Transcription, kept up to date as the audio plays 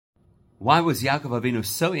Why was Yaakov Avinu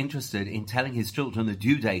so interested in telling his children the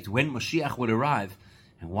due date when Moshiach would arrive?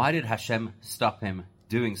 And why did Hashem stop him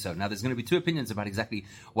doing so? Now, there's going to be two opinions about exactly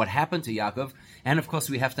what happened to Yaakov. And of course,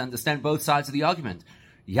 we have to understand both sides of the argument.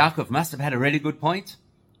 Yaakov must have had a really good point.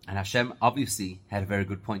 And Hashem obviously had a very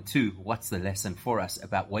good point too. What's the lesson for us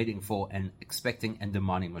about waiting for and expecting and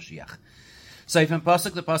demanding Moshiach? So if in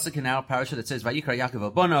Pasuk, the Pasuk in our parasha that says, Vayikra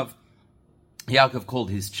Yaakov Abonov, Yaakov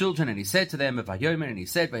called his children and he said to them, Vayomer, and he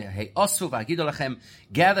said, Hey, Osfu v'agidu lachem,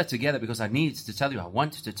 gather together because I need to tell you, I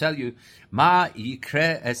want to tell you, Ma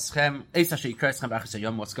yikre eschem, es asher yikre eschem b'achas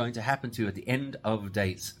hayom, what's going to happen to you at the end of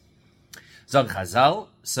days. Zog Chazal,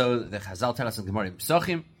 so the Chazal tell us in Gemara in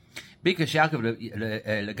Psochim, because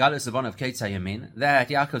Yaakov legalus avon of Keitz HaYamin, that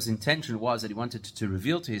Yaakov's intention was that he wanted to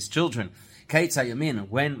reveal to his children Keitz HaYamin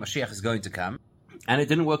when Mashiach is going to come, and it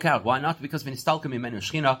didn't work out. Why not? Because v'nistalkem imenu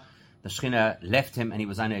Shechina, the Shechina left him and he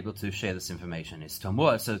was unable to share this information. It's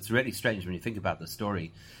Tomor, so it's really strange when you think about the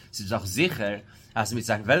story. When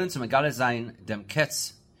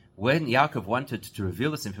Yaakov wanted to reveal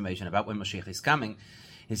this information about when Moshiach is coming,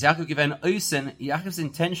 Yaakov's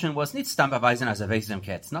intention was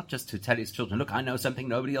not just to tell his children, look, I know something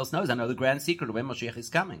nobody else knows. I know the grand secret of when Moshiach is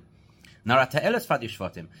coming.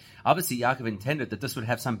 Obviously, Yaakov intended that this would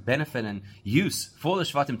have some benefit and use for the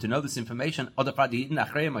Shvatim to know this information.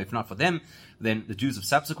 If not for them, then the Jews of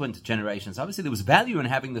subsequent generations. Obviously, there was value in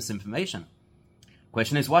having this information.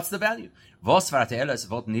 Question is, what's the value? Our question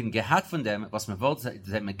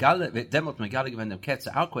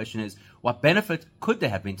is, what benefit could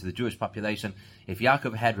there have been to the Jewish population if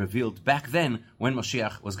Yaakov had revealed back then when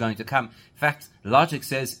Moshiach was going to come? In fact, logic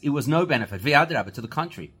says it was no benefit. To the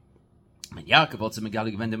contrary. And Yaakov also had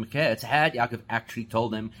Yaakov actually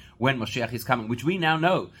told them when Moshiach is coming, which we now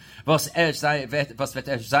know. We know is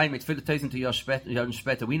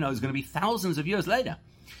going to be thousands of years later.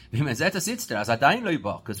 Because we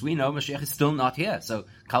know Moshiach is still not here. So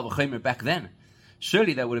Kal v'chomer back then.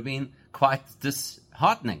 Surely that would have been quite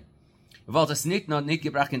disheartening. So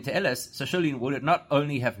surely would it not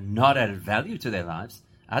only have not added value to their lives,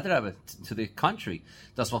 to the contrary,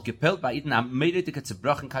 surely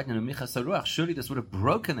this would have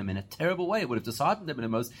broken them in a terrible way. It would have disheartened them in the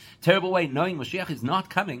most terrible way, knowing Moshiach is not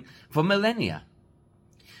coming for millennia.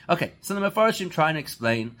 Okay, so the Mefarshim try and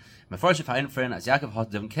explain that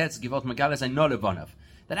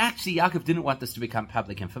actually Yaakov didn't want this to become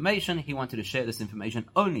public information. He wanted to share this information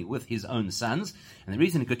only with his own sons. And the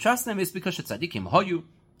reason he could trust them is because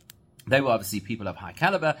they were obviously people of high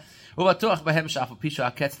caliber. And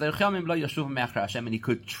he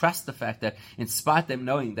could trust the fact that in spite of them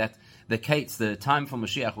knowing that the time for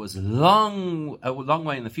Moshiach was a long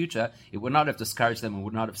way in the future, it would not have discouraged them and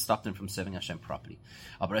would not have stopped them from serving Hashem properly.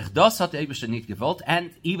 And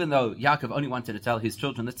even though Yaakov only wanted to tell his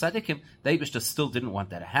children the tzaddikim, the Eibishter still didn't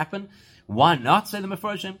want that to happen. Why not, say the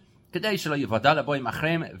Mefarshim? Because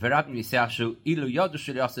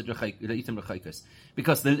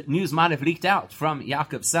the news might have leaked out from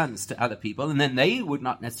Yaakov's sons to other people, and then they would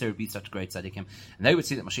not necessarily be such great tzaddikim, and they would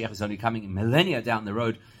see that Moshiach is only coming millennia down the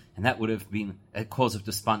road, and that would have been a cause of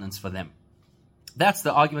despondence for them. That's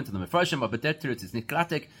the argument of the Mefarshim, but that is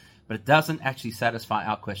niklatik, but it doesn't actually satisfy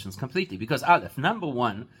our questions completely. Because Aleph, number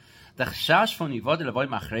one, the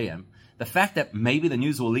fact that maybe the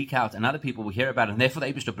news will leak out and other people will hear about it, and therefore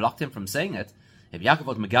the Eibishter blocked him from saying it, if Yaakov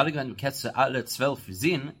was megalig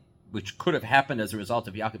which could have happened as a result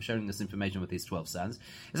of Yaakov sharing this information with his 12 sons,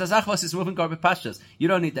 you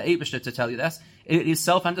don't need the Eibishter to tell you this. It is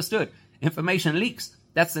self-understood. Information leaks.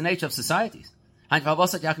 That's the nature of societies. So Yaakov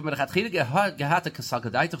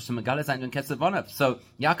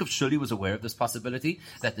surely was aware of this possibility,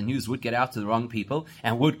 that the news would get out to the wrong people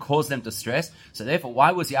and would cause them distress. So therefore,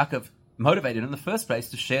 why was Yaakov motivated in the first place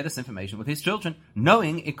to share this information with his children,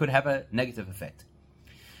 knowing it could have a negative effect?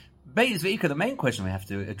 The main question we have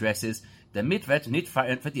to address is the mitvet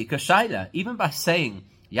nitfar shaila. Even by saying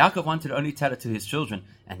Yaakov wanted to only tell it to his children,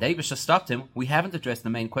 and the Eibishter stopped him, we haven't addressed the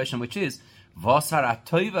main question, which is we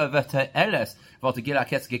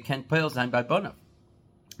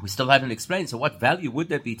still haven't explained. So what value would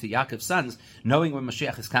there be to Yaakov's sons, knowing when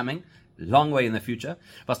Moshiach is coming, long way in the future,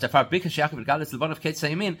 which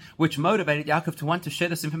motivated Yaakov to want to share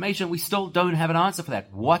this information? We still don't have an answer for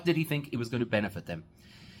that. What did he think it was going to benefit them?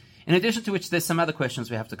 In addition to which, there's some other questions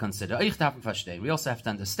we have to consider. We also have to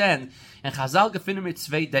understand, and Chazal gefinnen mit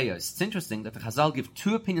zwei Deos. It's interesting that the Chazal give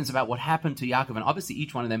two opinions about what happened to Yaakov, and obviously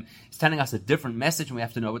each one of them is telling us a different message, and we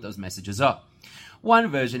have to know what those messages are. One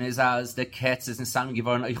version is as the Ketz is in Sam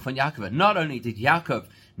Givoron Oich von Yaakov. Not only did Yaakov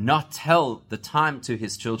not tell the time to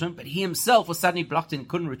his children, but he himself was suddenly blocked and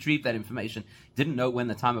couldn't retrieve that information, didn't know when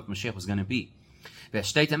the time of Moshiach was going to be.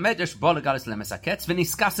 That's the language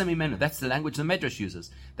the Medrash uses,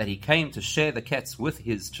 that he came to share the Ketz with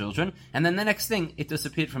his children, and then the next thing, it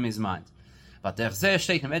disappeared from his mind. But in fact, the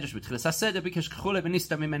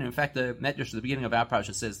Medrash at the beginning of our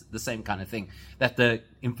parasha says the same kind of thing, that the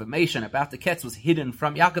information about the Ketz was hidden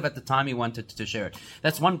from Yaakov at the time he wanted to share it.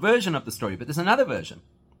 That's one version of the story, but there's another version.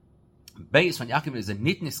 Based on Yaakov is a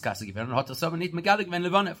nit niskase given, nit megalig ben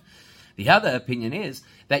Levonev. The other opinion is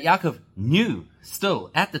that Yaakov knew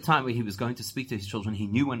still at the time where he was going to speak to his children, he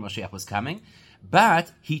knew when Moshiach was coming,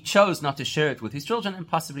 but he chose not to share it with his children, and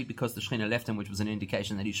possibly because the Shekhinah left him, which was an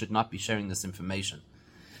indication that he should not be sharing this information.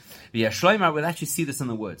 We'll actually see this in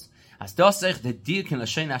the words. Maybe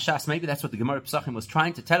that's what the Gemara Pesachim was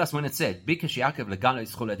trying to tell us when it said, that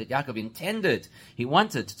Yaakov intended, he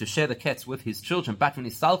wanted to share the Ketz with his children, but when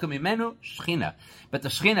but the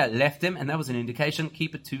Shekhinah left him, and that was an indication,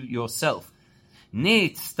 keep it to yourself.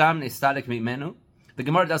 The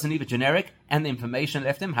Gemara doesn't leave it generic, and the information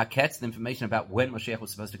left him, HaKetz, the information about when Moshiach was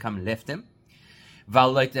supposed to come, left him.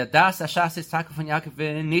 Must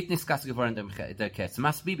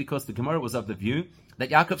be because the Gemara was of the view that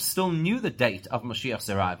Yaakov still knew the date of Moshiach's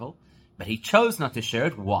arrival, but he chose not to share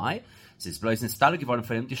it. Why?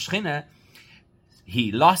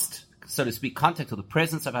 He lost, so to speak, contact of the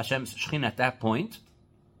presence of Hashem's Shekhinah at that point.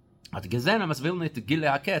 So he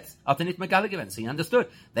understood,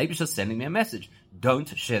 they were just sending me a message.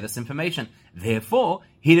 Don't share this information. Therefore,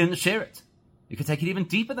 he didn't share it. You could take it even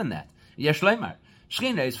deeper than that. Shekhinah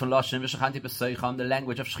is from Lashon, the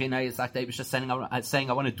language of Shekhinah is like David just saying,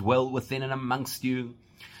 I want to dwell within and amongst you.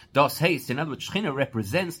 Das heißt, in other words, Shekhinah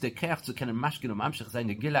represents the Kerch zu können Mashkin Amshich sein,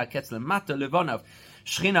 the Gila Ketz Lemata Levonov.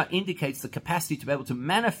 Shekhinah indicates the capacity to be able to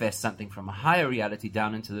manifest something from a higher reality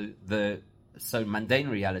down into the so mundane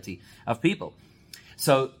reality of people.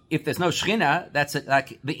 So if there's no Shekhinah, that's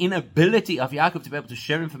like the inability of Yaakov to be able to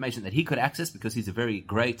share information that he could access because he's a very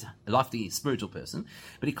great, lofty spiritual person,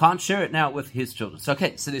 but he can't share it now with his children. So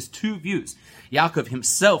so there's two views. Yaakov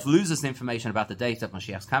himself loses the information about the date of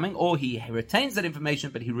Moshiach's coming, or he retains that information,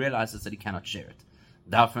 but he realizes that he cannot share it.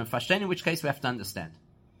 In which case we have to understand.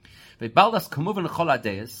 One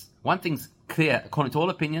thing's clear, according to all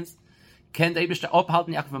opinions, it's clear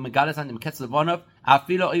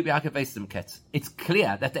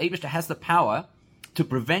that the Eibishter has the power to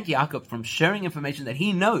prevent Yaakov from sharing information that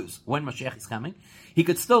he knows when Moshiach is coming. The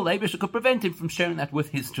Eibishter could prevent him from sharing that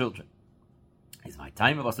with his children.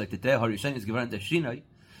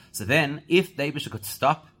 So then, if the Eibishter could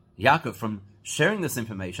stop Yaakov from sharing this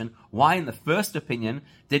information, why in the first opinion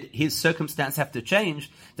did his circumstance have to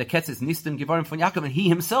change? The Ketz is Nistan Givorim von Yaakov, and he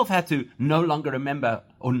himself had to no longer remember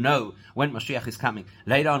or know when Moshiach is coming.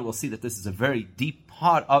 Later on we'll see that this is a very deep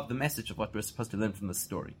part of the message of what we're supposed to learn from this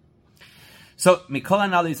story. So, Mikol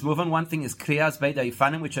Anali's moving, one thing is Kriyas Beida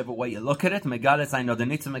Yifanim, whichever way you look at it, Megale Zayin or the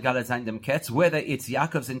Nitza Megale Zayin Dem Ketz, whether it's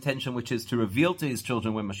Yaakov's intention, which is to reveal to his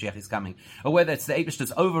children when Moshiach is coming, or whether it's the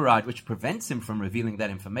Eibishter's override, which prevents him from revealing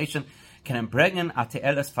that information, it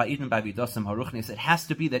has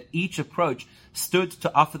to be that each approach stood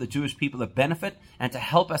to offer the Jewish people a benefit and to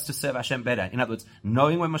help us to serve Hashem better. In other words,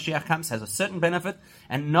 knowing when Moshiach comes has a certain benefit,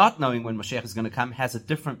 and not knowing when Moshiach is going to come has a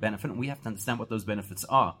different benefit, and we have to understand what those benefits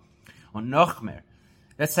are. Or Nochmer.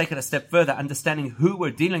 Let's take it a step further, understanding who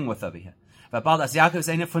we're dealing with over here.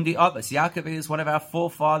 Yaakov is one of our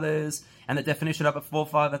forefathers, and the definition of a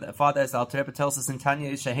forefather, as the Alter Rebbe tells us in Tanya,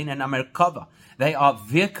 is Shehina Namerkava. They are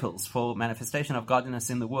vehicles for manifestation of godliness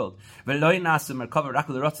in the world. Their entire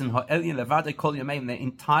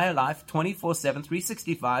life, 24/7,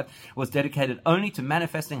 365, was dedicated only to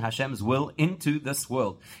manifesting Hashem's will into this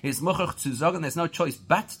world. There's no choice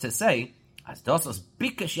but to say, if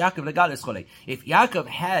Yaakov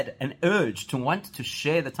had an urge to want to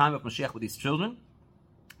share the time of Moshiach with his children,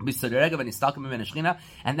 and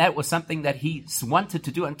that was something that he wanted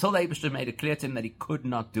to do until the Eibishter made it clear to him that he could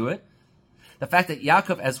not do it, the fact that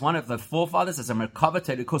Yaakov, as one of the forefathers, as a Merkava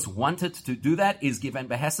Telukus, wanted to do that is given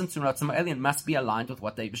Behessen to Ratzim Elyon, must be aligned with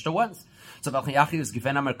what the Eibishter wants. So is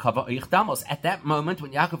given a Merkava Damos. At that moment,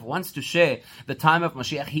 when Yaakov wants to share the time of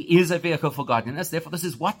Moshiach, he is a vehicle for godliness. Therefore, this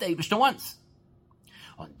is what the Eibishter wants.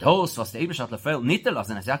 Und das, was der Eibishter lefeil nicht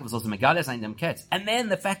lassen, as Yaakov soll megale sein dem Ketz. And then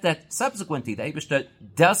the fact that subsequently the Eibishter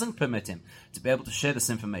doesn't permit him to be able to share this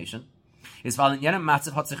information is weil in jenem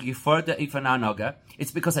Matzav hat sich gefordert Ifananoga.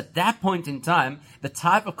 It's because at that point in time, the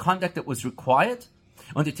type of conduct that was required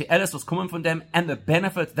und die Te'eles was coming from them and the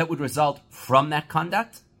benefit that would result from that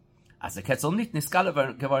conduct, as the Ketzel nicht niskale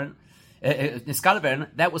werden,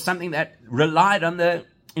 that was something that relied on the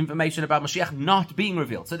information about Moshiach not being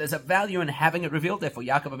revealed. So there's a value in having it revealed. Therefore,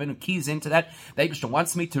 Yaakov Avinu keys into that. The Eibishter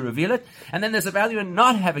wants me to reveal it. And then there's a value in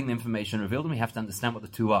not having the information revealed, and we have to understand what the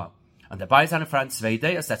two are. And the Bayis on front zwei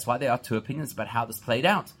days. That's why there are two opinions about how this played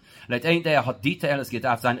out. The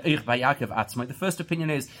first opinion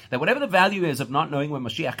is that whatever the value is of not knowing when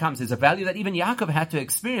Moshiach comes is a value that even Yaakov had to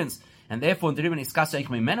experience. And therefore, which would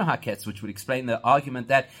explain the argument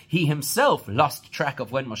that he himself lost track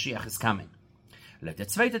of when Moshiach is coming. The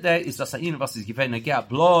zweite day is das was is given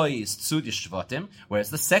blois zu die Shvatim,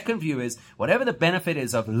 whereas the second view is whatever the benefit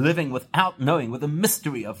is of living without knowing, with the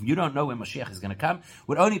mystery of you don't know when Moshiach is going to come,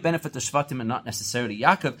 would only benefit the Shvatim and not necessarily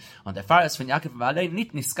Yaakov. Und der Fall ist von Yaakov allein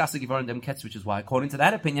nicht niskasse geworden dem Ketz, which is why, according to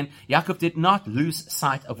that opinion, Yaakov did not lose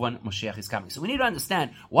sight of when Moshiach is coming. So we need to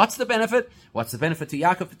understand what's the benefit to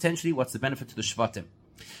Yaakov potentially, what's the benefit to the Shvatim.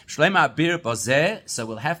 So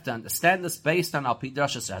we'll have to understand this based on Al-Pi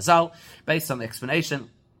Drashas Chazal, based on the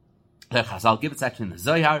explanation that Chazal give. It's actually in the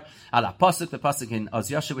Zohar, the pasuk in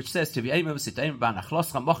Oz Yosha, which says, that the Eibishter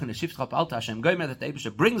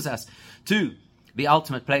brings us to the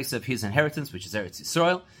ultimate place of his inheritance, which is Eretz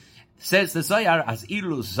Yisrael. Says the Zohar, as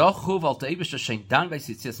ilu zochu, weil der Eibishter schenkt dann bei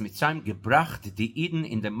Yitzias Mitzrayim gebracht die Iden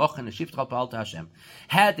in dem Mochen Shiftra B'Alta Hashem.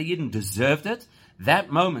 Had the Eden deserved it,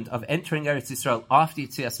 that moment of entering Eretz Yisrael after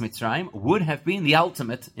Yitzias Mitzrayim would have been the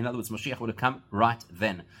ultimate. In other words, Moshiach would have come right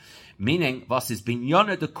then. Meaning, was is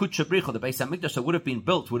binyona de kutsha bricha, the Beis Hamikdash that would have been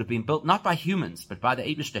built not by humans, but by the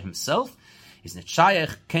Eibishter himself. Is net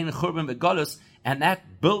shayach kein churban begolus, and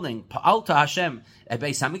that building, Pa'alta Hashem, a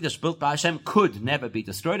Beis Hamikdash built by Hashem, could never be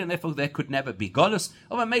destroyed, and therefore there could never be golus.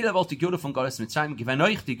 Over meila vol tigula from golus Mitzrayim,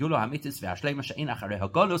 givenoich tigula hamitis ve'ashleima she'in acharei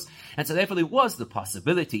hagolus, and so therefore there was the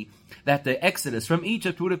possibility that the exodus from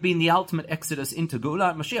Egypt would have been the ultimate exodus into Gula,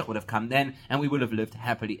 and Moshiach would have come then, and we would have lived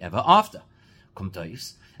happily ever after. Kommt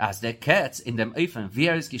euch, as der Ketz in dem Eifen, wie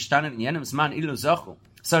ist gestanden in jenem Zman ilu zochu.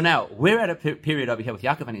 So now, we're at a period over here with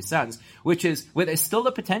Yaakov and his sons, which is where there's still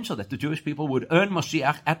the potential that the Jewish people would earn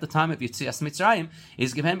Moshiach at the time of Yitzias Mitzrayim.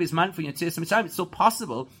 Is given his man for Yitzias Mitzrayim. It's still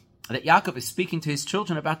possible that Yaakov is speaking to his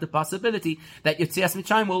children about the possibility that Yitzias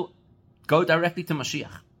Mitzrayim will go directly to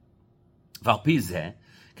Moshiach.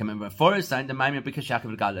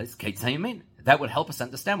 That would help us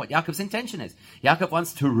understand what Yaakov's intention is. Yaakov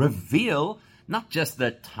wants to reveal not just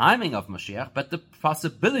the timing of Moshiach, but the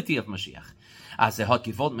possibility of Moshiach. As hat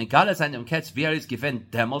gewollt megale sein dem Ketz, wie ist given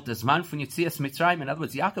demult des man von Yitzias Mitzrayim. In other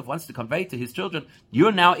words, Yaakov wants to convey to his children,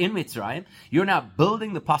 you're now in Mitzrayim, you're now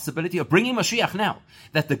building the possibility of bringing Moshiach now.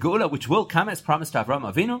 That the Gula, which will come as promised to Avraham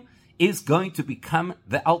Avinu, is going to become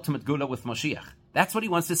the ultimate Gula with Moshiach. That's what he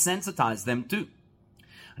wants to sensitize them to.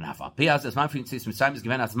 Now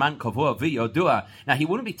he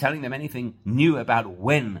wouldn't be telling them anything new about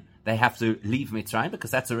when they have to leave Mitzrayim,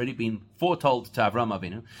 because that's already been foretold to Avraham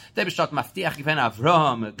Avinu.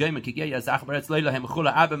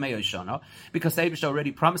 Because Abishah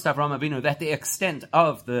already promised Avraham Avinu that the extent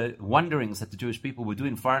of the wanderings that the Jewish people would do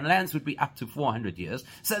in foreign lands would be up to 400 years.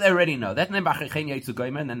 So they already know that. And then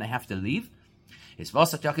they have to leave. So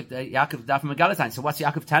what's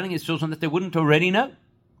Yaakov telling his children that they wouldn't already know?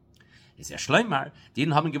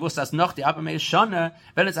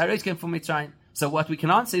 So what we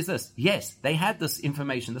can answer is this. Yes, they had this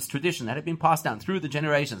information, this tradition that had been passed down through the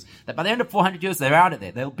generations, that by the end of 400 years, they're out of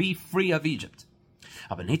there. They'll be free of Egypt.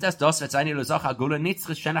 But they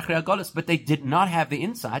did not have the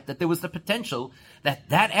insight that there was the potential that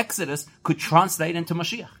exodus could translate into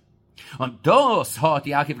Moshiach. Und das hat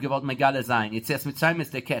Yaakov gewollt megale sein. Yitzias Mitzrayim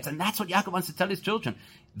ist der Ketz. And that's what Yaakov wants to tell his children.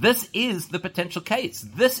 This is the potential case.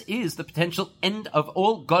 This is the potential end of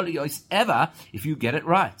all Golios ever, if you get it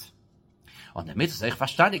right. Und damit ist euch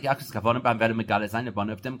verständig, Yaakov ist gewonnen beim Werden megale sein, der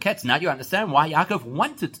Bonne auf dem Ketz. Now you understand why Yaakov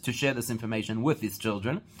wanted to share this information with his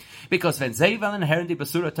children. Because when they wollen hören die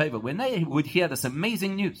Besura Tova, when they would hear this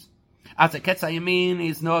amazing news, as the Ketz Hayamin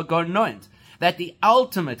is no gornoint, that the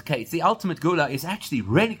ultimate case, the ultimate Gula, is actually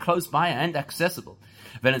really close by and accessible.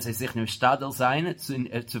 Wenn sie sich nur stadel sein,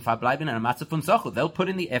 zu verbleiben in einer Matze von Zochu, they'll put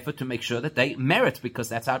in the effort to make sure that they merit, because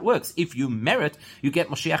that's how it works. If you merit, you get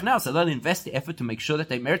Moshiach now. So they'll invest the effort to make sure that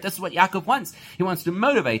they merit. That's what Yaakov wants. He wants to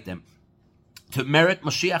motivate them to merit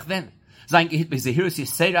Moshiach then. They'll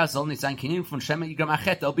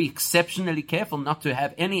be exceptionally careful not to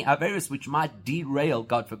have any averis which might derail,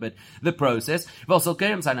 God forbid, the process,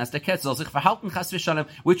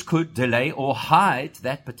 which could delay or hide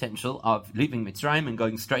that potential of leaving Mitzrayim and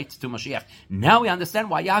going straight to Moshiach. Now we understand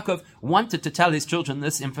why Yaakov wanted to tell his children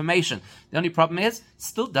this information. The only problem is, it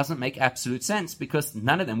still doesn't make absolute sense, because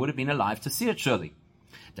none of them would have been alive to see it, surely.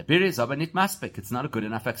 The period is aber nicht maspek. It's not a good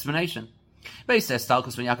enough explanation. By the time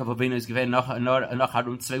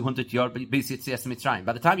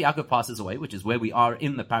Yaakov passes away, which is where we are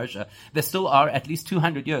in the parasha, there still are at least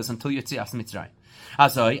 200 years until Yetzias Mitzrayim.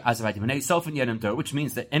 Which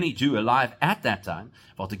means that any Jew alive at that time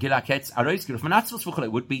would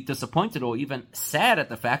be disappointed or even sad at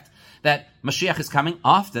the fact that Moshiach is coming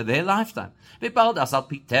after their lifetime. Because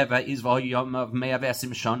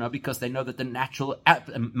they know that the natural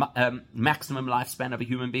maximum lifespan of a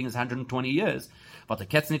human being is 120 years.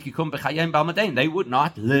 They would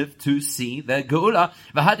not live to see the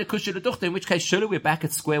Geula. In which case, surely we're back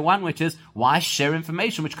at square one, which is, why share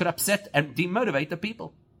information which could upset and demotivate the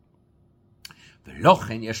people? So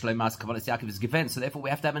therefore we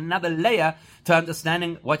have to have another layer to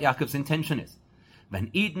understanding what Yaakov's intention is. By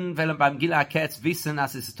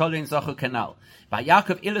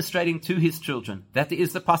Yaakov illustrating to his children that there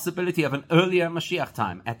is the possibility of an earlier Mashiach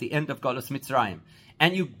time at the end of Golus Mitzrayim,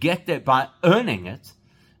 and you get there by earning it,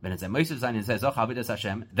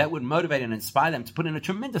 that would motivate and inspire them to put in a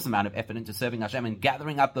tremendous amount of effort into serving Hashem and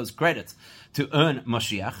gathering up those credits to earn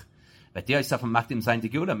Moshiach. But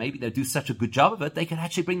maybe they'll do such a good job of it, they can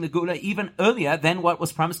actually bring the Geula even earlier than what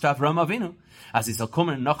was promised to Avraham Avinu.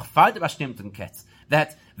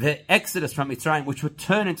 That the exodus from Mitzrayim, which would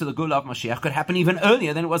turn into the Geula of Moshiach, could happen even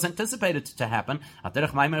earlier than it was anticipated to happen. Like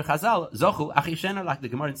the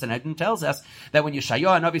Gemara in Sanhedrin tells us that when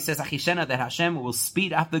Yeshayahu Navi says Achishena, that Hashem will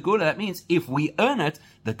speed up the Geula, that means if we earn it,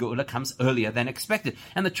 the Geula comes earlier than expected.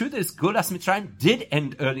 And the truth is, Geulas Mitzrayim did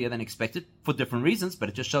end earlier than expected for different reasons, but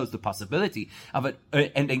it just shows the possibility of it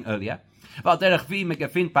ending earlier.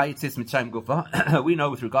 We know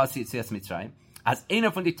with regards to Yetzias Mitzrayim, as einer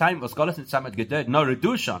von die time was Golus Mitzrayim had gedauert, no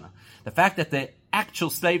redushana. The fact that the actual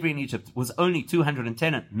slavery in Egypt was only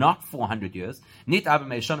 210 and not 400 years. Not the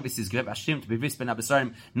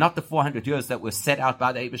 400 years that were set out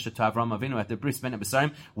by the Eibusha to Avraham Avinu at the Bris Ben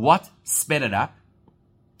Abisarim. What sped it up?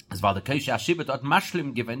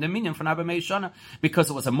 Because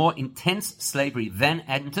it was a more intense slavery than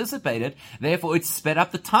anticipated, therefore it sped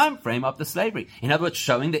up the time frame of the slavery. In other words,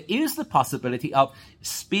 showing there is the possibility of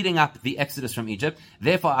speeding up the exodus from Egypt.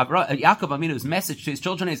 Therefore, Yaakov Aminu's message to his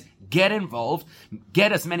children is, get involved,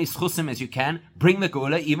 get as many schusim as you can, bring the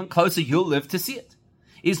Geula even closer, you'll live to see it.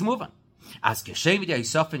 Is moving. So the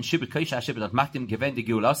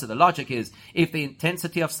logic is, if the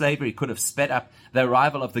intensity of slavery could have sped up the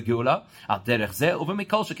arrival of the Geula,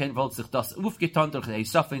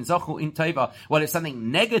 well, if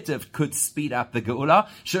something negative could speed up the Geula,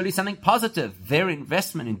 surely something positive, their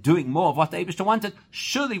investment in doing more of what the Eibusha wanted,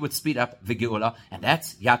 surely would speed up the Geula, and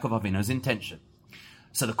that's Yaakov Avinu's intention.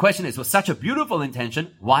 So the question is, with such a beautiful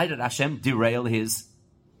intention, why did Hashem derail his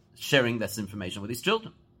sharing this information with his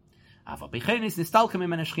children? Nevertheless, the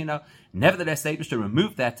Eibusha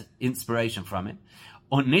removed that inspiration from him.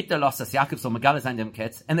 And the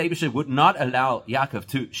Eibusha would not allow Yaakov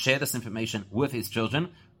to share this information with his children.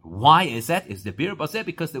 Why is that? Is the bir baseh?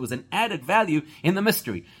 Because there was an added value in the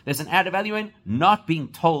mystery. There's an added value in not being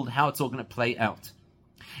told how it's all going to play out.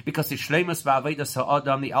 Because the shleimus ba'avodas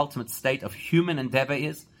ha'adam, the ultimate state of human endeavor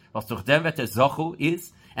is, was durch dem wird der Zochu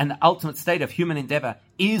is, and the ultimate state of human endeavor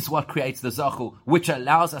is what creates the Zachu, which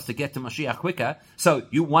allows us to get to Moshiach quicker. So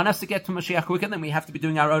you want us to get to Moshiach quicker, then we have to be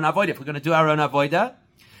doing our own avodah. If we're going to do our own avodah,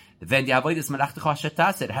 then the avodah is malachticha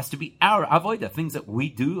hashetase. It has to be our avodah, things that we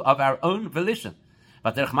do of our own volition.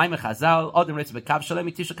 As Chazal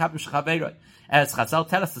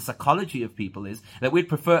tell us, the psychology of people is that we'd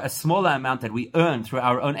prefer a smaller amount that we earn through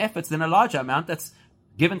our own efforts than a larger amount that's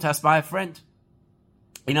given to us by a friend.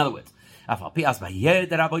 In other words, there's no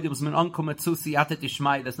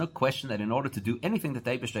question that in order to do anything that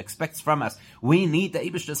the Eibusha expects from us, we need the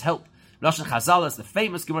Eibusha's help. Lashon Chazal, as the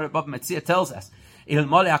famous Gemara Bava Metzia tells us,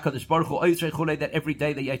 that every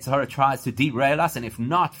day the Yetzer Hara tries to derail us, and if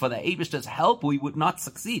not for the Eibusha's help, we would not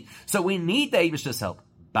succeed. So we need the Eibusha's help.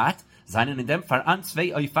 But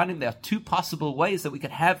there are two possible ways that we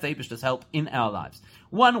could have the Eibusha's help in our lives.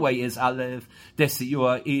 One way is Aleph, the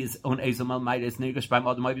Siyua is un Ezelmal Meides Nirgish beim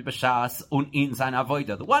Odomovi Bashas un in sein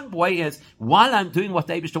Avoida. The one way is, while I'm doing what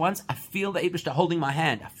the Eibusha wants, I feel the Eibusha holding my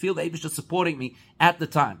hand. I feel the Eibusha supporting me at the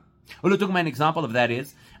time. An example of that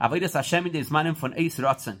is Avodas Hashem in the Zmanim von Eis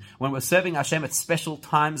Ratzon, when we're serving Hashem at special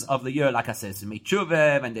times of the year, like I said,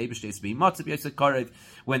 Mitshuva, when the Eibishter is being Motzib Yosef Korev,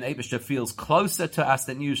 when the Eibishter feels closer to us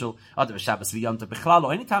than usual, or Shabbos v'Yom Tov B'chlal,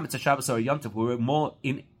 or anytime it's a Shabbos or a Yom Tov, we're more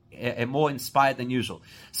inspired than usual.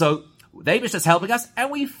 So the Eibishter is helping us, and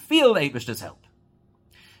we feel the Eibishter's help.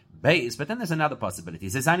 But then there's another possibility.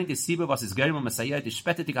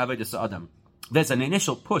 There's an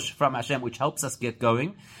initial push from Hashem which helps us get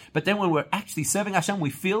going, but then when we're actually serving Hashem,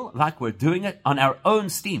 we feel like we're doing it on our own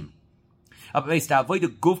steam. While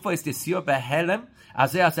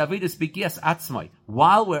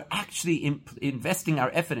we're actually investing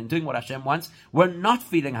our effort in doing what Hashem wants, we're not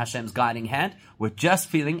feeling Hashem's guiding hand, we're just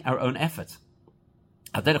feeling our own effort.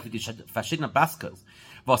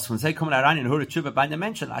 Was von sei kommen rein in Hura Tshuva by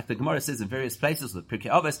dimension, like the Gemara says in various places with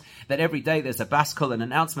Pirkei Avos, that every day there's a baskol, an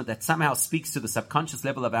announcement that somehow speaks to the subconscious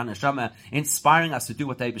level of our neshama, inspiring us to do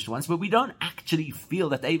what the Eibishter wants, but we don't actually feel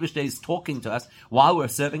that the Eibishter is talking to us while we're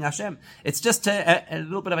serving Hashem. It's just a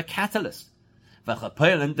little bit of a catalyst.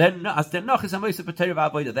 And then,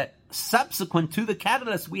 that subsequent to the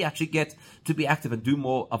catalyst, we actually get to be active and do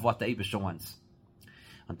more of what the Eibishter wants.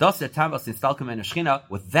 With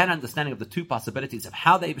that understanding of the two possibilities of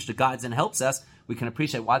how the Eibishter guides and helps us, we can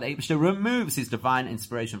appreciate why the Eibishter removes his divine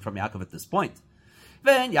inspiration from Yaakov at this point.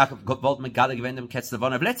 Let's assume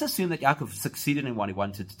that Yaakov succeeded in what he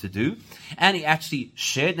wanted to do, and he actually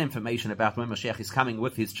shared the information about when Moshiach is coming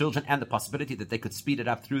with his children and the possibility that they could speed it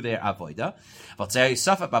up through their avodah.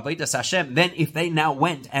 Then if they now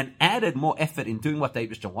went and added more effort in doing what the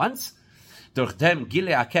Eibishter wants, they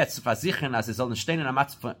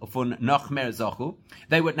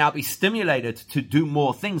would now be stimulated to do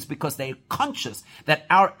more things because they're conscious that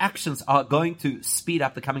our actions are going to speed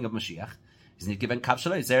up the coming of Moshiach.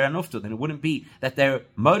 Then it wouldn't be that they're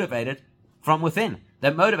motivated from within.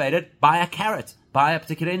 They're motivated by a carrot, by a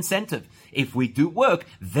particular incentive. If we do work,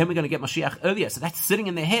 then we're going to get Moshiach earlier. So that's sitting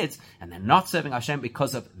in their heads, and they're not serving Hashem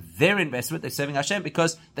because of their investment. They're serving Hashem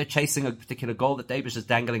because they're chasing a particular goal that David is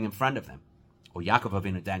dangling in front of them. Or Yaakov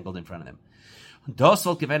Avinu dangled in front of them.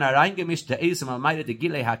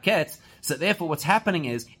 So therefore what's happening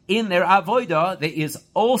is, in their avodah, there is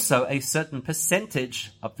also a certain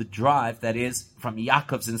percentage of the drive that is from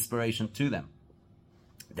Yaakov's inspiration to them.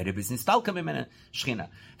 That's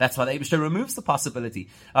why the Eibishter removes the possibility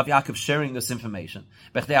of Yaakov sharing this information.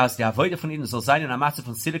 So that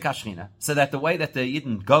the way that the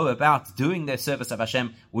Yidden go about doing their service of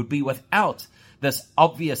Hashem would be without this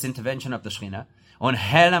obvious intervention of the Shechina, on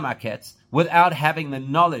Helamaketz, without having the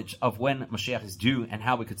knowledge of when Moshiach is due and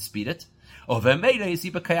how we could speed it, which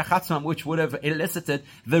would have elicited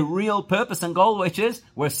the real purpose and goal, which is,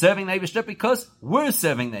 we're serving the Eibishter because we're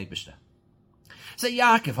serving the Eibishter. So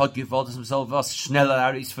Yaakov had gewollt himself was schneller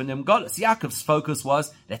Aris von dem Golus. Yaakov's focus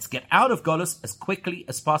was, let's get out of Golus as quickly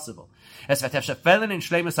as possible.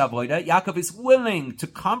 Yaakov is willing to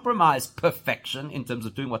compromise perfection in terms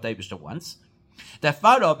of doing what the Eibishter wants. As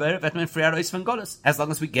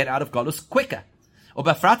long as we get out of Golus quicker.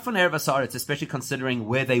 Especially considering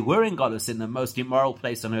where they were in Golus, in the most immoral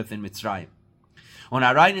place on earth in Mitzrayim. On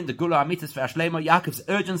our right in the Gula Amitis V'Ashlema, Yaakov's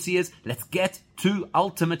urgency is, let's get to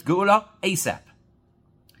ultimate Gula ASAP.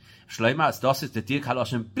 And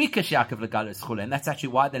that's actually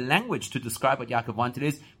why the language to describe what Yaakov wanted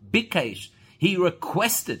is Bikesh. He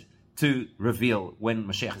requested to reveal when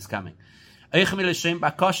Moshiach is coming.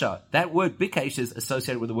 That word Bikesh is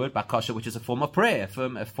associated with the word Bakasha, which is a form of prayer,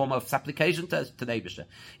 a form of supplication to the Eibishter.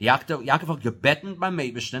 Yaakov hat gebeten beim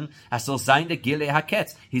Eibishter, soll sein der Gile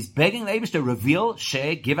Haketz. He's begging the Eibishter, reveal,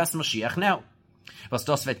 share, give us Moshiach now. Was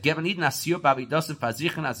das wird geben, Iden Asir, Babi das und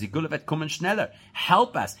versichern, als die Gule wird kommen schneller.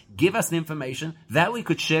 Help us, give us the information that we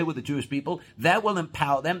could share with the Jewish people, that will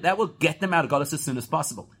empower them, that will get them out of Golus as soon as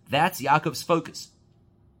possible. That's Yaakov's focus.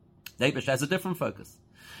 The Eibishter has a different focus.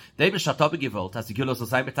 The Eibishter hat aber gewollt, als die Gule soll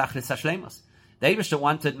sein betachlis Hashlemos. The Eibishter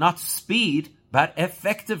wanted not speed, but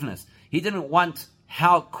effectiveness. He didn't want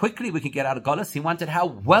how quickly we could get out of Golus, he wanted how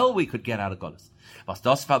well we could get out of Golus. Was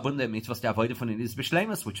das verbunden mit was der Avodah von ihnen ist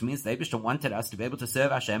beschleunigt, which means the Eibishter wanted us to be able to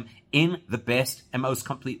serve Hashem in the best and most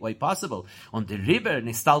complete way possible. Und the river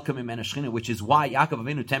nistalka mimena Shechina, which is why Yaakov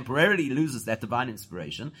Avinu temporarily loses that divine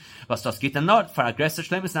inspiration. Was das geht dann not for aggressive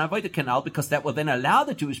shlemus and Avodah canal, because that will then allow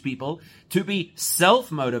the Jewish people to be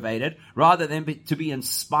self-motivated rather than to be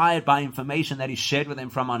inspired by information that is shared with them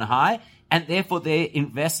from on high, and therefore their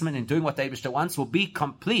investment in doing what the Eibishter wants will be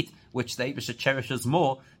complete, which the Eibishter cherishes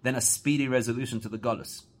more than a speedy resolution to the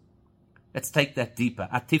Golus. Let's take that deeper.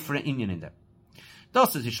 A tifra inyan in there.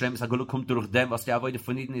 Das ist die Schlemmes Agula kommt durch dem, was die Avoide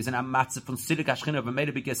von Eden ist in einem Matze von Silika Schchina, but made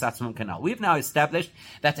a big Gesatzum Kanal. We've now established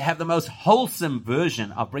that to have the most wholesome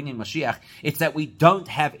version of bringing Moshiach, it's that we don't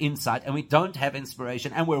have insight and we don't have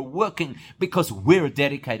inspiration and we're working because we're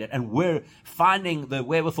dedicated and we're finding the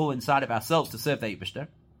wherewithal inside of ourselves to serve the Eibishter.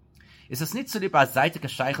 Ist es nicht so die beiseitige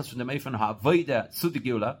Scheiches von dem Eifen Avoide zu der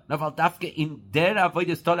Geula, nur weil Dafke in der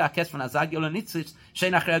Avoide ist tolle Akes von Azar Geula nicht sich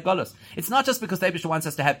schön nach der Golos. It's not just because the Eibishter wants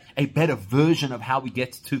us to have a better version of how we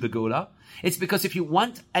get to the Geula. It's because if you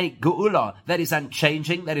want a Geula that is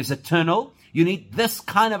unchanging, that is eternal, you need this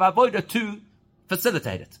kind of Avoide to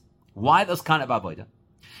facilitate it. Why this kind of Avoide?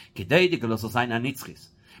 Kidei die Geula soll sein an Nitzchis.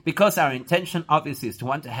 Because our intention obviously is to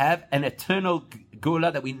want to have an eternal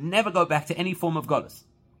Geula that we never go back to any form of Golos.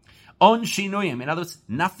 On Shinuyim, in other words,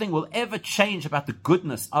 nothing will ever change about the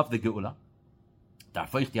goodness of the Geula.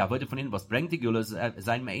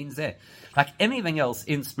 Like anything else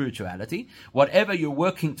in spirituality, whatever you're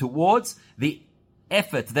working towards, the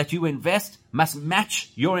effort that you invest must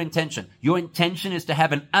match your intention. Your intention is to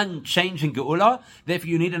have an unchanging Geula, therefore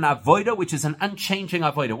you need an Avoida, which is an unchanging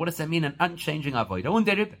Avoida. What does that mean, an unchanging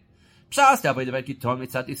Avoida?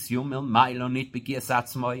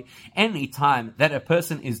 Any time that a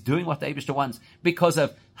person is doing what the Eibishter wants because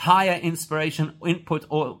of higher inspiration, input,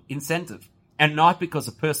 or incentive, and not because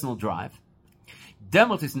of personal drive, then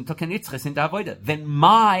my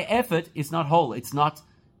effort is not whole. It's not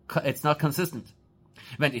consistent.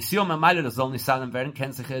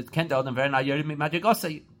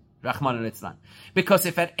 Because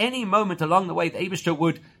if at any moment along the way the Eibishter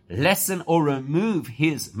would lessen or remove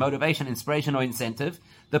his motivation, inspiration, or incentive,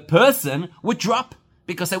 the person would drop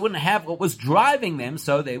because they wouldn't have what was driving them,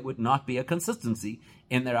 so there would not be a consistency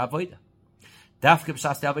in their avodah.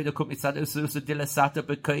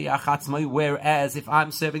 Whereas if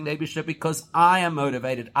I'm serving the Eibishter because I am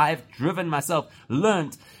motivated, I've driven myself,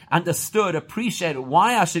 learned, understood, appreciated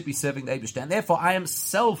why I should be serving the Eibishter, and therefore I am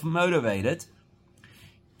self-motivated,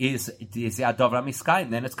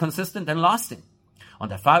 then it's consistent and lasting. Und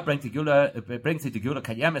der Fall bringt die Geula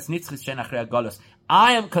Kayemes Nitzchis Shein Achrei Golos.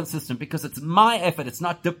 I am consistent because it's my effort. It's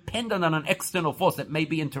not dependent on an external force that may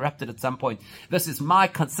be interrupted at some point. This is my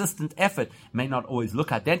consistent effort. May not always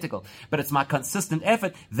look identical, but it's my consistent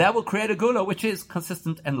effort that will create a Geula which is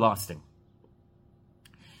consistent and lasting.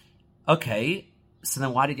 Okay, so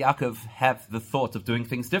then why did Yaakov have the thought of doing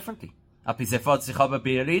things differently? Now we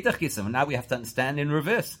have to understand in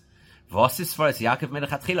reverse. What was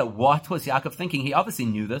Yaakov thinking? He obviously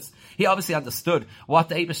knew this. He obviously understood what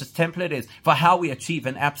the Eibishter's template is for how we achieve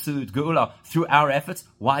an absolute Geula through our efforts.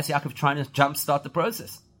 Why is Yaakov trying to jumpstart the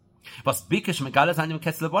process?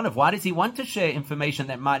 Why does he want to share information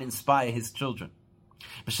that might inspire his children?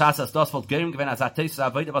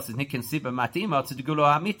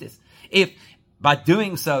 If by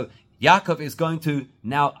doing so, Yaakov is going to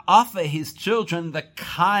now offer his children the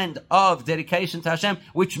kind of dedication to Hashem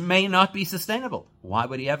which may not be sustainable. Why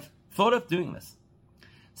would he have thought of doing this?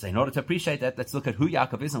 So in order to appreciate that, let's look at who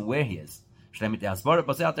Yaakov is and where he is.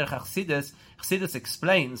 Chassidus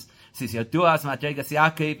explains,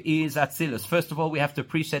 first of all, we have to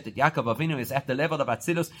appreciate that Yaakov Avinu is at the level of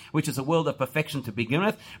Atzilus, which is a world of perfection to begin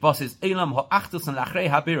with.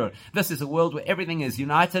 This is a world where everything is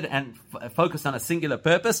united and focused on a singular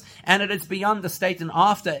purpose, and it is beyond the state and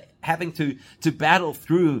after having to battle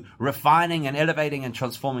through refining and elevating and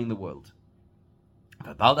transforming the world.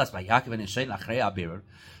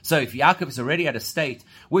 So if Yaakov is already at a state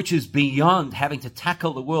which is beyond having to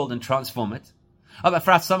tackle the world and transform it,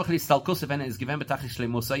 especially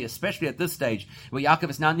at this stage where Yaakov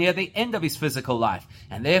is now near the end of his physical life,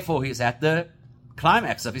 and therefore he is at the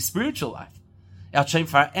climax of his spiritual life. He's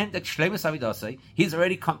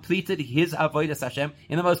already completed his avodas Hashem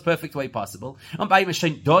in the most perfect way possible. And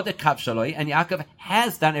Yaakov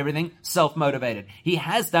has done everything self-motivated. He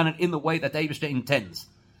has done it in the way that the Eibishter intends.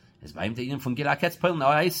 He's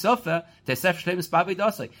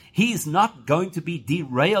not going to be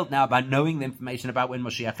derailed now by knowing the information about when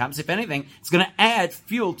Moshiach comes. If anything, it's going to add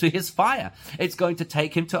fuel to his fire. It's going to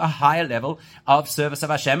take him to a higher level of service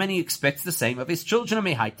of Hashem, and he expects the same of his children.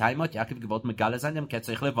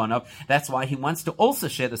 That's why he wants to also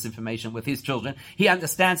share this information with his children. He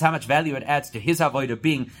understands how much value it adds to his avodah,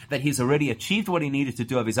 being that he's already achieved what he needed to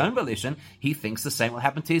do of his own volition. He thinks the same will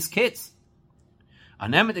happen to his kids.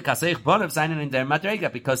 Because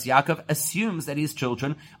Yaakov assumes that his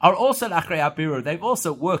children are also l'achrei abirur. They've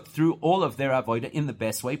also worked through all of their avodah in the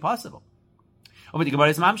best way possible. Look at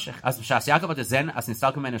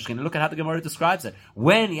how the Gemara describes it.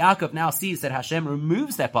 When Yaakov now sees that Hashem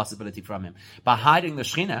removes that possibility from him by hiding the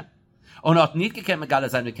Shechina, So now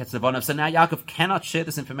Yaakov cannot share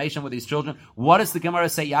this information with his children. What does the Gemara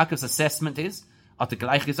say Yaakov's assessment is? He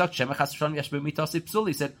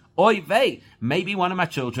said, Oy vey, maybe one of my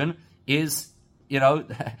children is, no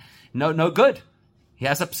good. He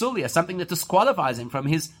has a psul, he has something that disqualifies him from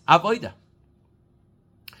his avodah.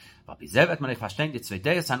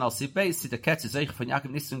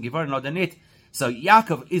 So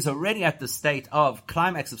Yaakov is already at the state of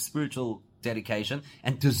climax of spiritual dedication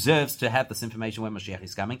and deserves to have this information when Moshiach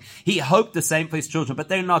is coming. He hoped the same for his children, but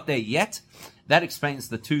they're not there yet. That explains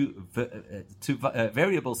the two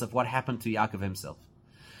variables of what happened to Yaakov himself.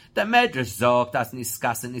 The Medrash sagt, das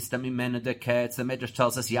Niskassen ist der Mimene der Ketz. The Medrash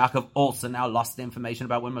tells us Yaakov also now lost the information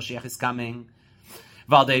about when Moshiach is coming.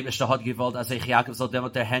 Weil der Eibishter hat gewollt, als Yaakov soll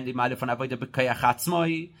demot der Hand im Eile von Avodah Bekoyach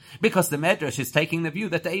Atzmoi. Because the Medrash is taking the view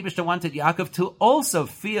that the Eibishter wanted Yaakov to also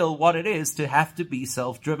feel what it is to have to be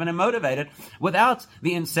self-driven and motivated without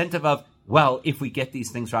the incentive of, well, if we get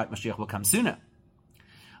these things right, Moshiach will come sooner.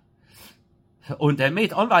 Und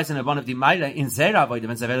mit anweisen one of die Meile in Zera Avodah,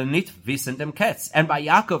 wenn sie wollen nicht wissen dem Ketz. And by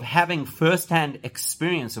Yaakov having first-hand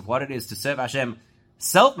experience of what it is to serve Hashem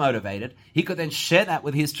self-motivated, he could then share that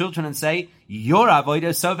with his children and say, your avodah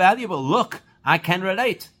is so valuable. Look, I can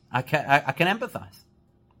relate. I can empathize.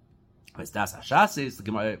 Whereas das Hashas is, the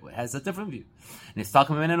Gemara has a different view. And it's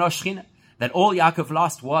talking about Shechina, that all Yaakov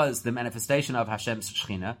lost was the manifestation of Hashem's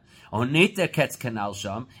Shechina, and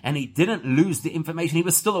he didn't lose the information. He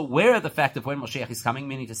was still aware of the fact of when Moshiach is coming,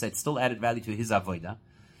 meaning to say it still added value to his avodah.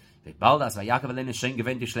 So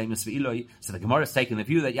the Gemara is taking the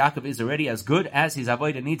view that Yaakov is already as good as his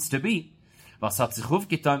avodah needs to be.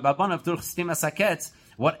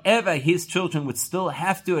 Whatever his children would still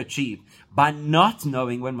have to achieve by not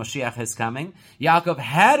knowing when Moshiach is coming, Yaakov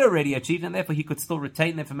had already achieved, and therefore he could still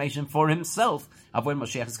retain the information for himself of when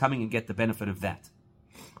Moshiach is coming and get the benefit of that.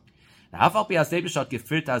 Now, we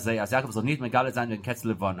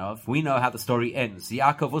know how the story ends.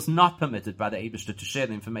 Yaakov was not permitted by the Eibishter to share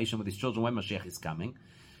the information with his children when Moshiach is coming.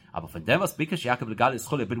 But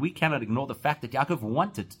we cannot ignore the fact that Yaakov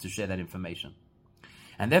wanted to share that information.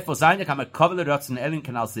 And therefore, we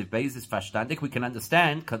can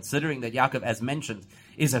understand, considering that Yaakov, as mentioned,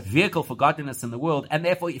 is a vehicle for godliness in the world, and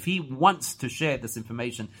therefore, if he wants to share this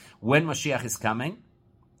information when Moshiach is coming,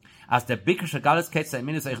 that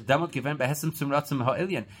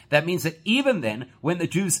means that even then, when the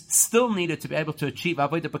Jews still needed to be able to achieve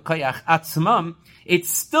avodah b'koyach atzmam, it's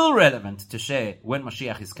still relevant to share when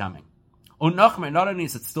Mashiach is coming. Not only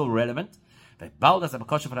is it still relevant, we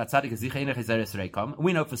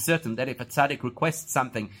know for certain that if a tzaddik requests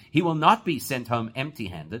something, he will not be sent home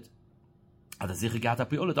empty-handed.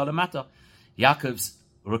 Yaakov's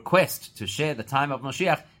request to share the time of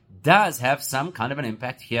Moshiach does have some kind of an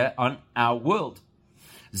impact here on our world.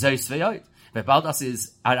 The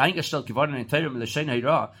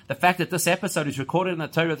fact that this episode is recorded in the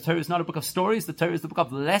Torah is not a book of stories, the Torah is the book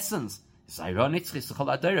of lessons.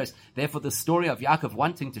 Therefore, the story of Yaakov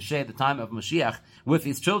wanting to share the time of Moshiach with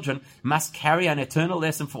his children must carry an eternal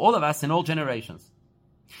lesson for all of us in all generations.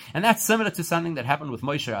 And that's similar to something that happened with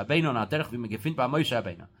Moshe Rabbeinu on our derech v'megefind by Moshe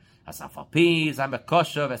Rabbeinu. That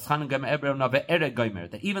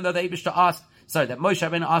even though the Eibishter that Moshe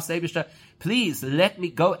Rabbeinu asked the Eibishter, please let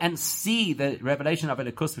me go and see the revelation of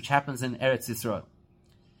Elikus which happens in Eretz Yisrael.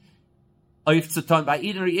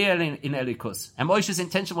 In Elikus. And Moshe's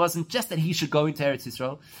intention wasn't just that he should go into Eretz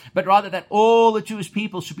Yisrael, but rather that all the Jewish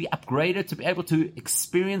people should be upgraded to be able to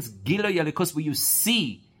experience Gilui Elikus, where you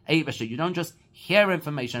see Eibishter. You don't just hear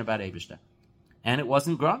information about Eibishter. And it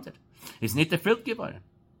wasn't granted. It's not the field given.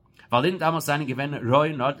 We see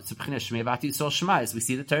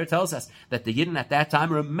the Torah tells us that the Yidden at that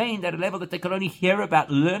time remained at a level that they could only hear about,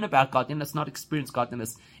 learn about godliness, not experience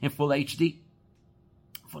godliness in full HD.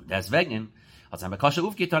 Von deswegen, als ein Bekasche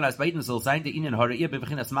aufgetan, als beiden soll sein, die ihnen Horeir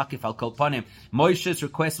bevechen as Makif al Kol Panim. Moshe's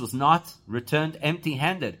request was not returned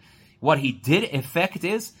empty-handed. What he did effect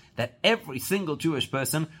is that every single Jewish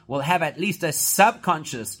person will have at least a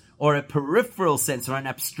subconscious or a peripheral sense or an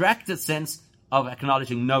abstracted sense of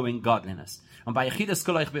acknowledging, knowing godliness. And by Yechidas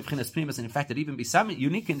Koloich B'Bchinas Primus, and in fact, there'd even be some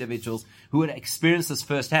unique individuals who would experience this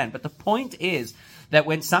firsthand. But the point is that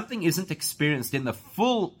when something isn't experienced in the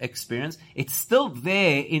full experience, it's still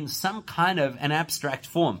there in some kind of an abstract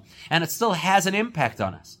form. And it still has an impact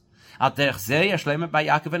on us. And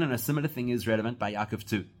a similar thing is relevant by Yaakov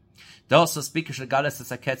too. Also, speakers regardless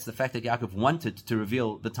the fact that Yaakov wanted to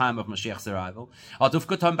reveal the time of Moshiach's arrival.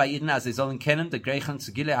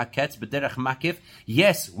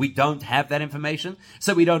 Yes, we don't have that information,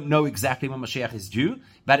 so we don't know exactly when Moshiach is due,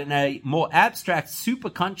 but in a more abstract, super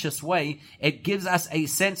conscious way, it gives us a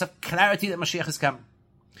sense of clarity that Moshiach is coming.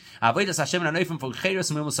 Which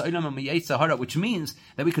means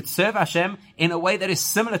that we could serve Hashem in a way that is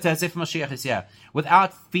similar to as if Moshiach is here,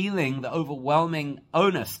 without feeling the overwhelming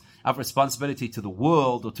onus of responsibility to the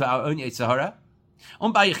world or to our own Yetzer Hara.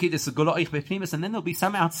 And then there'll be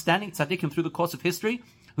some outstanding tzaddikim through the course of history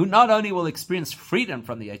who not only will experience freedom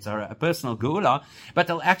from the Yetzer Hara, a personal geula, but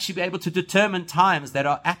they'll actually be able to determine times that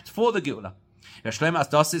are apt for the geula. That's why you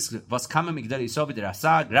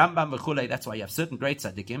have certain great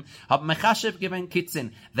tzaddikim.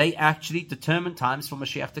 They actually determine times for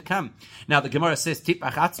Mashiach to come. Now the Gemara says,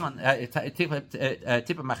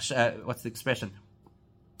 what's the expression?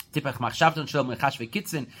 That the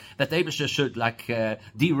Eibusher should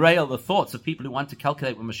derail the thoughts of people who want to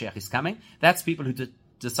calculate when Mashiach is coming. That's people who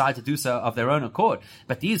decide to do so of their own accord.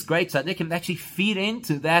 But these great tzaddikim actually feed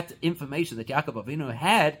into that information that Yaakov Avinu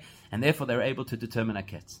had, and therefore they're able to determine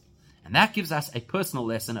aketz. And that gives us a personal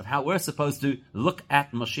lesson of how we're supposed to look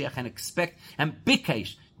at Moshiach and expect and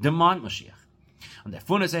bikesh, demand Moshiach. This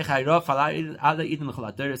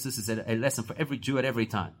is a lesson for every Jew at every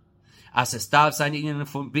time. Every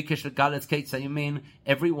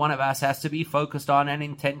one of us has to be focused on and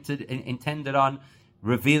intended on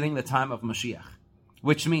revealing the time of Moshiach.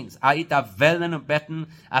 Which means,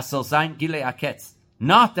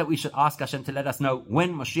 not that we should ask Hashem to let us know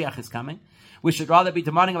when Moshiach is coming. We should rather be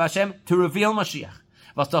demanding of Hashem to reveal Moshiach.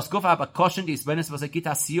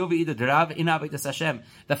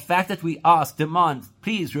 The fact that we ask, demand,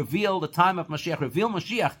 please reveal the time of Moshiach, reveal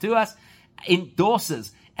Moshiach to us,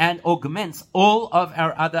 endorses and augments all of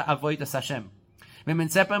our other avodas Hashem.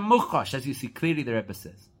 As you see clearly, the Rebbe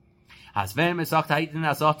says,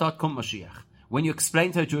 when you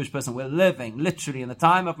explain to a Jewish person, we're living literally in the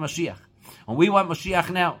time of Moshiach, and we want Moshiach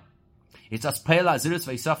now, it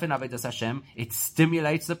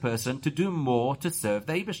stimulates the person to do more to serve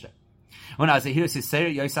the Eibusher.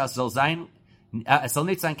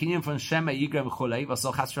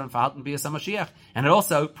 And it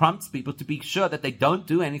also prompts people to be sure that they don't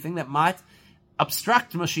do anything that might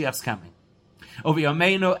obstruct Mashiach's coming. And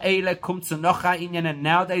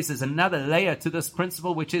nowadays there's another layer to this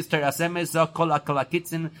principle, which is the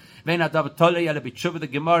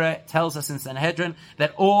Gemara tells us in Sanhedrin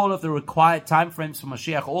that all of the required time frames for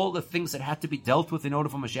Mashiach, all the things that had to be dealt with in order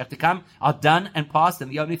for Mashiach to come, are done and passed, and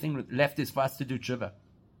the only thing left is for us to do tshuva.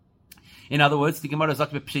 In other words, the Gemara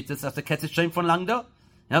sagt bepshitas as the ketz shame von langdo.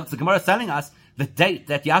 Now, the Gemara is telling us the date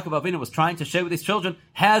that Yaakov Avinu was trying to share with his children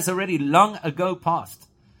has already long ago passed.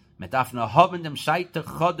 Them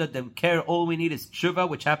care, all we need is tshuva,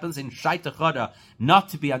 which happens in shaita choda, not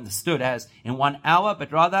to be understood as in 1 hour,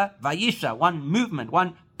 but rather vayisha, one movement,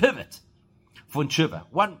 one pivot for tshuva,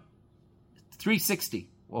 360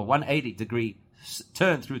 or 180 degree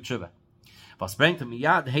turn through tshuva. And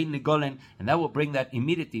that will bring that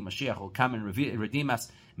immediately Mashiach will come and redeem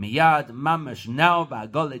us. Miyad mamash now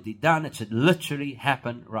ba'agol didan. It should literally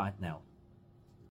happen right now.